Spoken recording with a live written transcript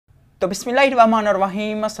तो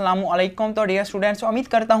बिस्मिल्लाहिर्रहमानिर्रहीम अस्सलामु अलैकुम। तो डियर स्टूडेंट्स, उम्मीद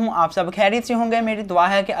करता हूँ आप सब खैरियत से होंगे। मेरी दुआ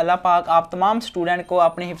है कि अल्लाह पाक आप तमाम स्टूडेंट को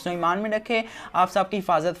अपने हिफ्ज़ व ईमान में रखे, आप सबकी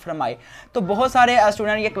हिफाजत फरमाए। तो बहुत सारे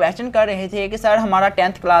स्टूडेंट ये क्वेश्चन कर रहे थे कि सर हमारा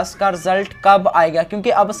 10th क्लास का रिज़ल्ट कब आएगा, क्योंकि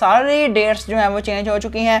अब सारी डेट्स जो हैं वो चेंज हो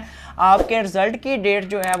चुकी हैं। आपके रिज़ल्ट की डेट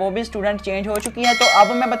जो है वो भी स्टूडेंट चेंज हो चुकी है। तो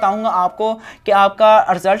अब मैं बताऊंगा आपको कि आपका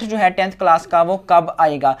रिज़ल्ट जो है 10th क्लास का वो कब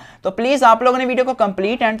आएगा। तो प्लीज़ आप लोगों ने वीडियो को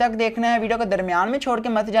कंप्लीट एंड तक देखना है, वीडियो को दरमियान में छोड़ के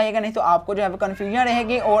मत जाइएगा, नहीं तो आपको जो है वो कन्फ्यूजन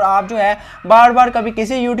रहेगी और आप जो है बार बार कभी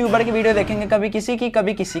किसी यूट्यूबर की वीडियो देखेंगे, कभी किसी की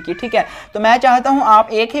कभी किसी की। ठीक है, तो मैं चाहता हूँ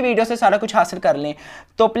आप एक ही वीडियो से सारा कुछ हासिल कर लें।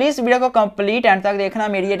 तो प्लीज़ वीडियो को कंप्लीट एंड तक देखना,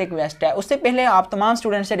 मेरी ये रिक्वेस्ट है। उससे पहले आप तमाम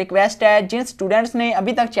स्टूडेंट्स से रिक्वेस्ट है, जिन स्टूडेंट्स ने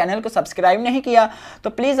अभी तक चैनल को सब्सक्राइब नहीं किया तो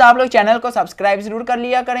प्लीज़ आप लोग चैनल को सब्सक्राइब जरूर कर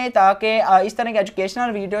लिया करें, ताकि इस तरह के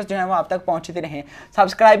एजुकेशनल वीडियोस जो हैं वो आप तक पहुंचती रहें।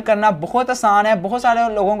 सब्सक्राइब करना बहुत आसान है, बहुत सारे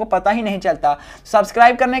लोगों को पता ही नहीं चलता।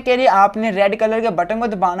 सब्सक्राइब करने के लिए आपने रेड कलर के बटन को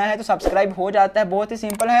दबाना है तो सब्सक्राइब हो जाता है, बहुत ही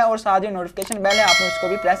सिंपल है। और साथ ही नोटिफिकेशन बेल है, आपने उसको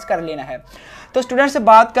भी प्रेस कर लेना है। तो स्टूडेंट से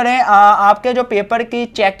बात करें, आपके जो पेपर की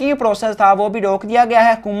चेकिंग प्रोसेस था वो भी रोक दिया गया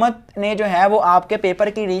है। हुकूमत ने जो है वो आपके पेपर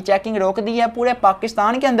की रीचेकिंग रोक दी है। पूरे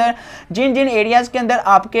पाकिस्तान के अंदर जिन जिन एरियाज़ के अंदर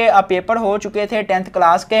आपके पेपर हो चुके थे 10th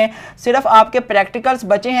क्लास के, सिर्फ आपके प्रैक्टिकल्स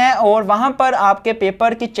बचे हैं और वहाँ पर आपके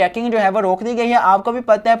पेपर की चेकिंग जो है वो रोक दी गई है। आपको भी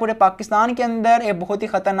पता है पूरे पाकिस्तान के अंदर एक बहुत ही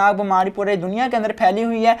ख़तरनाक बीमारी पूरे दुनिया के अंदर फैली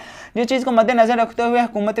हुई है, जिस चीज़ को मद्देनज़र रखते हुए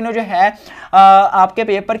हुकूमत ने जो है आपके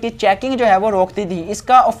पेपर की चेकिंग जो है वो रोक दी थी।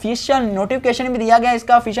 इसका ऑफिशियल नोटिफिकेशन भी दिया गया,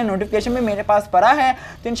 इसका ऑफिशियल नोटिफिकेशन भी मेरे पास पड़ा है,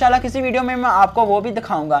 तो इंशाल्लाह किसी वीडियो में मैं आपको वो भी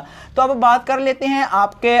दिखाऊंगा। तो अब बात कर लेते हैं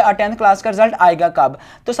आपके 10th क्लास का रिजल्ट आएगा कब।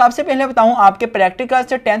 तो सबसे पहले बताऊं, आपके प्रैक्टिकल्स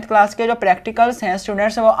से 10th क्लास के जो प्रैक्टिकल्स हैं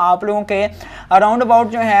स्टूडेंट्स, वो आप लोगों के अराउंड अबाउट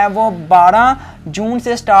जो है वो 12 जून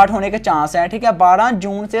से स्टार्ट होने के चांस है। ठीक है, 12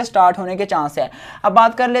 जून से स्टार्ट होने के चांस है। अब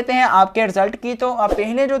बात कर लेते हैं आपके रिजल्ट की। तो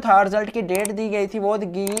पहले जो था रिजल्ट की डेट दी गई थी वो दी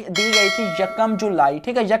गई थी 1 जुलाई।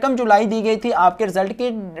 ठीक है, 1 जुलाई दी गई थी आपके रिजल्ट की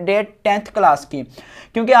डेट 10th क्लास की,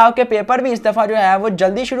 क्योंकि आपके पेपर भी इस दफ़ा जो है वो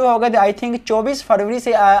जल्दी शुरू हो गए थे। आई थिंक 24 फरवरी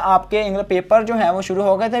से आपके पेपर जो है वो शुरू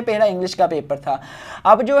हो गए थे। पहला इंग्लिश का पेपर था।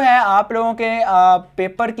 अब जो है आप लोगों के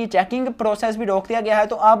पेपर की चेकिंग प्रोसेस भी रोक दिया गया है।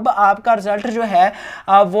 तो अब आपका रिजल्ट जो है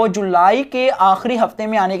वो जुलाई के आखिरी हफ्ते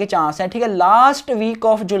में आने के चांस है। ठीक है, लास्ट वीक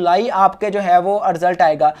ऑफ जुलाई आपके जो है वो रिजल्ट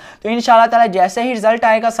आएगा। तो इंशाल्लाह ताला जैसे ही रिजल्ट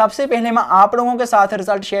आएगा सबसे पहले मैं आप लोगों के साथ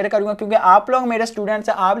रिजल्ट शेयर करूंगा, क्योंकि आप लोग मेरे स्टूडेंट्स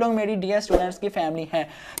हैं, आप लोग मेरी डियर स्टूडेंट्स की फैमिली हैं।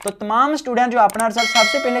 तो तमाम स्टूडेंट जो अपना रिजल्ट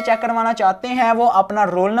सबसे पहले चेक करवाना चाहते हैं वो अपना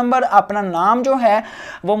रोल नंबर, अपना नाम जो है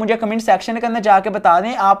वो मुझे कमेंट सेक्शन के अंदर जाके बता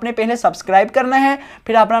दें। आपने पहले सब्सक्राइब करना है,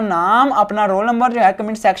 फिर अपना नाम, अपना रोल नंबर जो है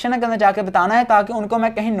कमेंट सेक्शन के अंदर जाके बताना है, ताकि उनको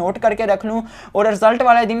मैं कहीं नोट करके रख लूँ और रिजल्ट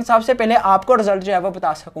वाले दिन सबसे पहले आपको रिजल्ट जो है वो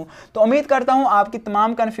बता सकूँ। तो उम्मीद करता हूँ आपकी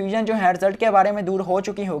तमाम कन्फ्यूजन जो है रिजल्ट के बारे में दूर हो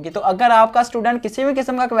चुकी होगी। तो अगर आपका स्टूडेंट किसी भी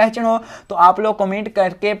किस्म का क्वेश्चन हो तो आप लोग कमेंट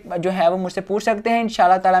करके जो है वो मुझसे पूछ सकते हैं।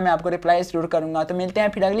 इंशाल्लाह ताला मैं आपको रिप्लाई जरूर करूँगा। तो मिलते हैं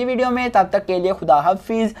फिर अगली वीडियो में, तब तक के लिए खुदा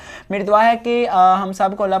हाफिज़। मेरी दुआ है कि हम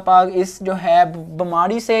सब को अल्लाह पाक इस जो है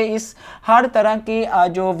बीमारी से, इस हर तरह की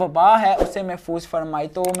जो वबा है उससे महफूज फरमाए।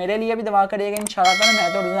 तो मेरे लिए भी दुआ करिएगा इंशाल्लाह ताला।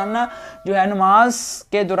 मैं तो रोज़ाना जो है नमाज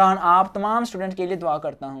के दौरान आप तमाम स्टूडेंट के लिए दुआ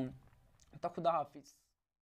करता हूँ। तो खुदा हाफिज़।